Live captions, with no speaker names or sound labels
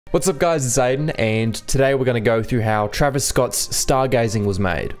What's up guys, it's Aiden, and today we're going to go through how Travis Scott's Stargazing was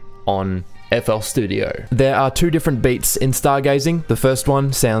made on FL Studio. There are two different beats in Stargazing. The first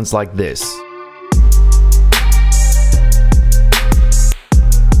one sounds like this.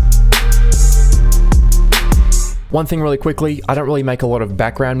 One thing really quickly, I don't really make a lot of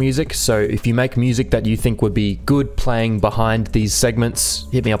background music, so if you make music that you think would be good playing behind these segments,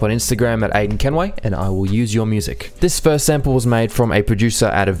 hit me up on Instagram at Aiden Kenway and I will use your music. This first sample was made from a producer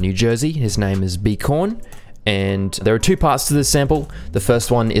out of New Jersey. His name is B Corn, and there are two parts to this sample. The first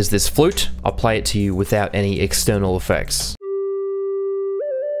one is this flute. I'll play it to you without any external effects.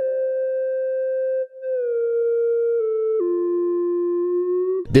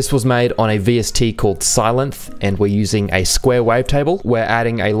 This was made on a VST called Silenth, and we're using a square wavetable. We're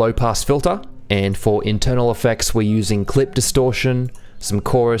adding a low pass filter, and for internal effects we're using clip distortion, some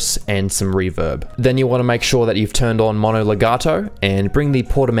chorus, and some reverb. Then you want to make sure that you've turned on mono legato and bring the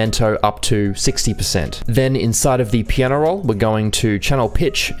portamento up to 60%. Then inside of the piano roll, we're going to channel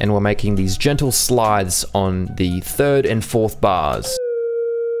pitch, and we're making these gentle slides on the third and fourth bars.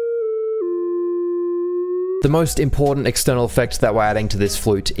 The most important external effect that we're adding to this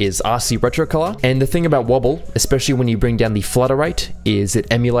flute is RC retrocolor, and the thing about wobble, especially when you bring down the flutter rate, is it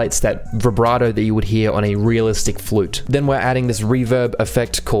emulates that vibrato that you would hear on a realistic flute. Then we're adding this reverb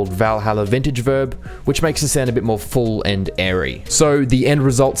effect called Valhalla Vintage Verb, which makes it sound a bit more full and airy. So the end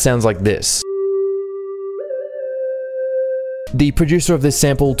result sounds like this. The producer of this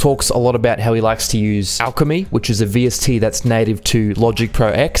sample talks a lot about how he likes to use Alchemy, which is a VST that's native to Logic Pro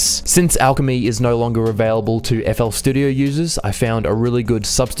X. Since Alchemy is no longer available to FL Studio users, I found a really good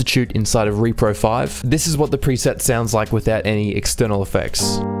substitute inside of Repro 5. This is what the preset sounds like without any external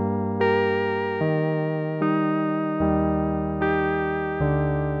effects.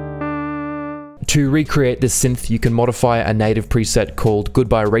 To recreate this synth, you can modify a native preset called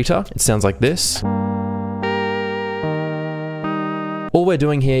Goodbye Rita. It sounds like this. All we're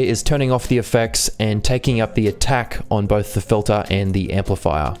doing here is turning off the effects and taking up the attack on both the filter and the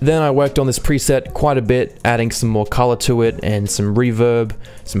amplifier. Then I worked on this preset quite a bit, adding some more color to it and some reverb,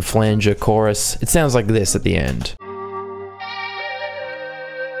 some flanger, chorus. It sounds like this at the end.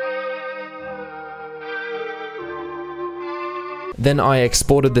 Then I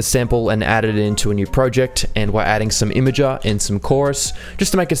exported the sample and added it into a new project, and we're adding some imager and some chorus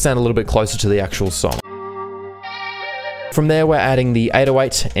just to make it sound a little bit closer to the actual song. From there, we're adding the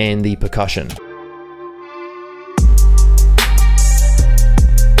 808 and the percussion.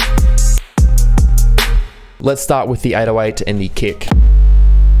 Let's start with the 808 and the kick.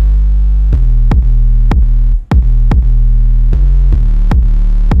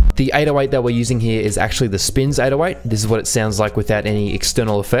 The 808 that we're using here is actually the Spins 808. This is what it sounds like without any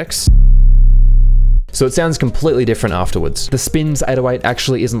external effects. So it sounds completely different afterwards. The Spins 808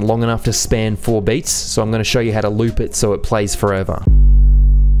 actually isn't long enough to span 4 beats, so I'm going to show you how to loop it so it plays forever.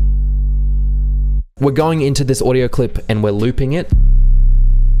 We're going into this audio clip and we're looping it.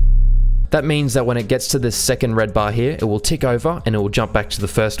 That means that when it gets to this second red bar here, it will tick over and it will jump back to the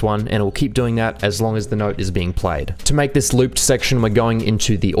first one, and it will keep doing that as long as the note is being played. To make this looped section, we're going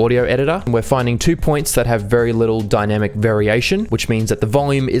into the audio editor, and we're finding 2 points that have very little dynamic variation, which means that the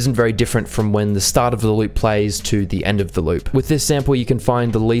volume isn't very different from when the start of the loop plays to the end of the loop. With this sample, you can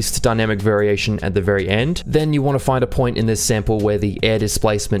find the least dynamic variation at the very end. Then you want to find a point in this sample where the air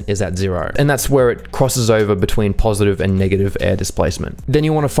displacement is at 0, and that's where it crosses over between positive and negative air displacement. Then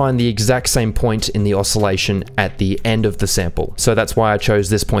you want to find the exact same point in the oscillation at the end of the sample. So that's why I chose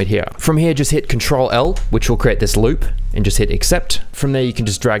this point here. From here, just hit Control L, which will create this loop, and just hit accept. From there, you can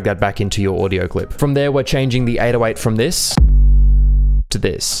just drag that back into your audio clip. From there, we're changing the 808 from this to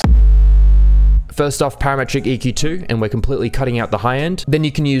this. First off, parametric EQ2, and we're completely cutting out the high end. Then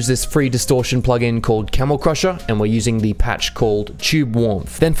you can use this free distortion plugin called Camel Crusher, and we're using the patch called Tube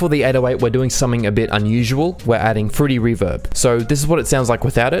Warmth. Then for the 808, we're doing something a bit unusual. We're adding fruity reverb. So this is what it sounds like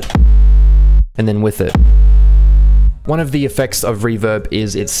without it, and then with it. One of the effects of reverb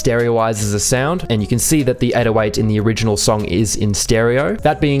is it stereoizes a sound, and you can see that the 808 in the original song is in stereo.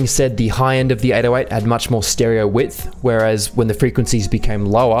 That being said, the high end of the 808 had much more stereo width, whereas when the frequencies became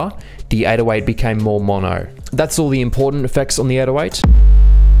lower, the 808 became more mono. That's all the important effects on the 808.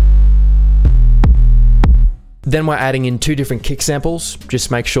 Then we're adding in 2 different kick samples.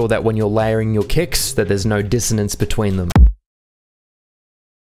 Just make sure that when you're layering your kicks, that there's no dissonance between them.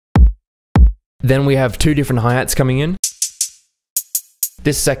 Then we have 2 different hi-hats coming in.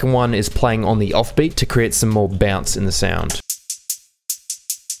 This second one is playing on the offbeat to create some more bounce in the sound.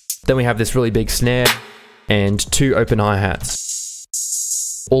 Then we have this really big snare and 2 open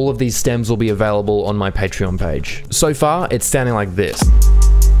hi-hats. All of these stems will be available on my Patreon page. So far, it's sounding like this.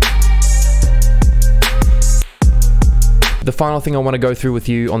 The final thing I want to go through with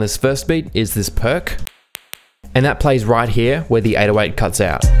you on this first beat is this perk. And that plays right here where the 808 cuts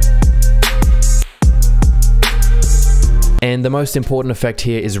out. And the most important effect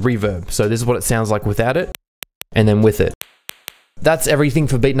here is reverb. So this is what it sounds like without it, and then with it. That's everything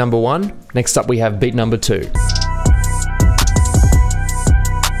for beat number 1. Next up we have beat number 2.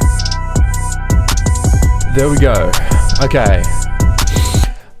 There we go. Okay.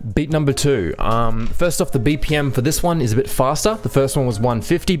 Beat number 2. First off, the BPM for this one is a bit faster. The first one was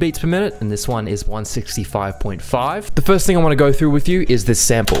 150 beats per minute, and this one is 165.5. The first thing I want to go through with you is this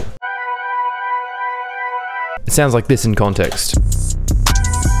sample. It sounds like this in context.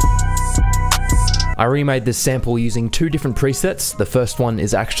 I remade this sample using 2 different presets. The first one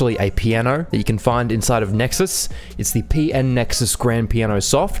is actually a piano that you can find inside of Nexus. It's the PN Nexus Grand Piano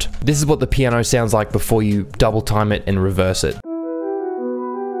Soft. This is what the piano sounds like before you double time it and reverse it.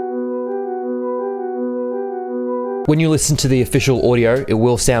 When you listen to the official audio, it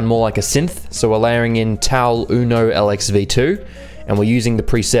will sound more like a synth, so we're layering in Tal Uno LXV2, and we're using the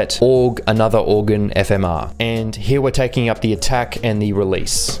preset Org Another Organ FMR. And here we're taking up the attack and the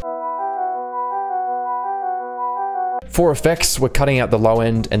release. For effects, we're cutting out the low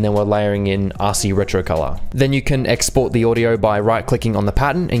end and then we're layering in RC Retro Color. Then you can export the audio by right-clicking on the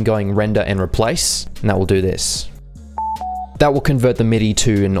pattern and going Render and Replace, and that will do this. That will convert the MIDI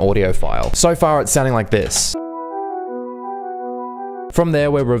to an audio file. So far it's sounding like this. From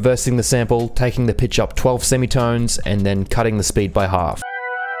there, we're reversing the sample, taking the pitch up 12 semitones, and then cutting the speed by half.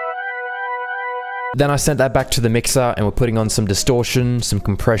 Then I sent that back to the mixer and we're putting on some distortion, some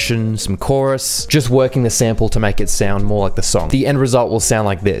compression, some chorus, just working the sample to make it sound more like the song. The end result will sound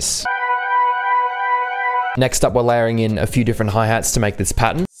like this. Next up, we're layering in a few different hi-hats to make this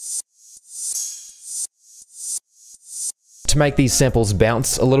pattern. To make these samples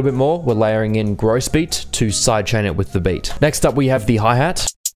bounce a little bit more, we're layering in gross beat to sidechain it with the beat. Next up, we have the hi-hat.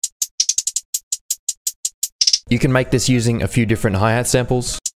 You can make this using a few different hi-hat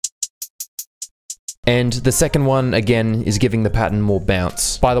samples. And the second one, again, is giving the pattern more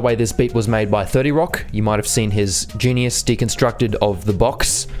bounce. By the way, this beat was made by 30 Rock. You might have seen his Genius Deconstructed of the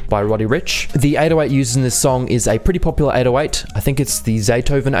Box by Roddy Ricch. The 808 used in this song is a pretty popular 808. I think it's the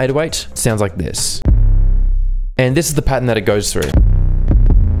Zaytoven 808. It sounds like this. And this is the pattern that it goes through.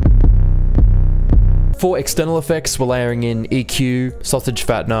 For external effects, we're layering in EQ, sausage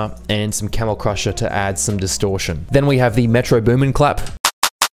fattener, and some camel crusher to add some distortion. Then we have the Metro Boomin' clap.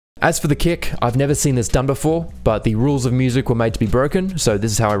 As for the kick, I've never seen this done before, but the rules of music were made to be broken, so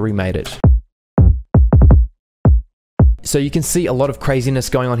this is how I remade it. So you can see a lot of craziness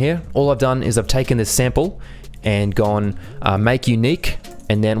going on here. All I've done is I've taken this sample and gone make unique,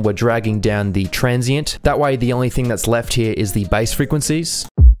 and then we're dragging down the transient. That way the only thing that's left here is the bass frequencies,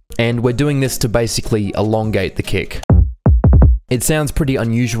 and we're doing this to basically elongate the kick. It sounds pretty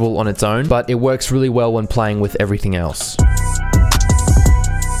unusual on its own, but it works really well when playing with everything else.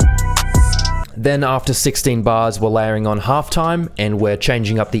 Then after 16 bars, we're layering on halftime and we're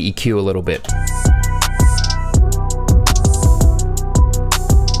changing up the EQ a little bit.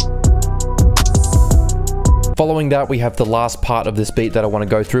 Following that, we have the last part of this beat that I want to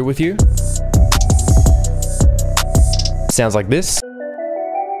go through with you. Sounds like this.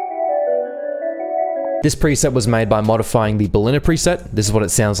 This preset was made by modifying the Berliner preset. This is what it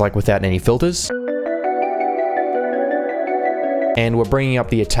sounds like without any filters. And we're bringing up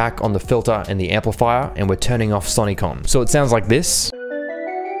the attack on the filter and the amplifier, and we're turning off Sonicom. So it sounds like this.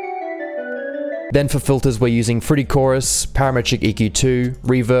 Then for filters, we're using Fruity Chorus, Parametric EQ2,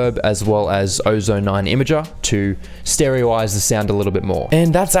 Reverb, as well as Ozone 9 Imager to stereoize the sound a little bit more.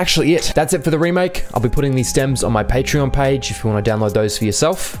 And that's actually it. That's it for the remake. I'll be putting these stems on my Patreon page if you want to download those for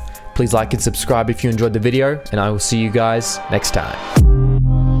yourself. Please like and subscribe if you enjoyed the video, and I will see you guys next time.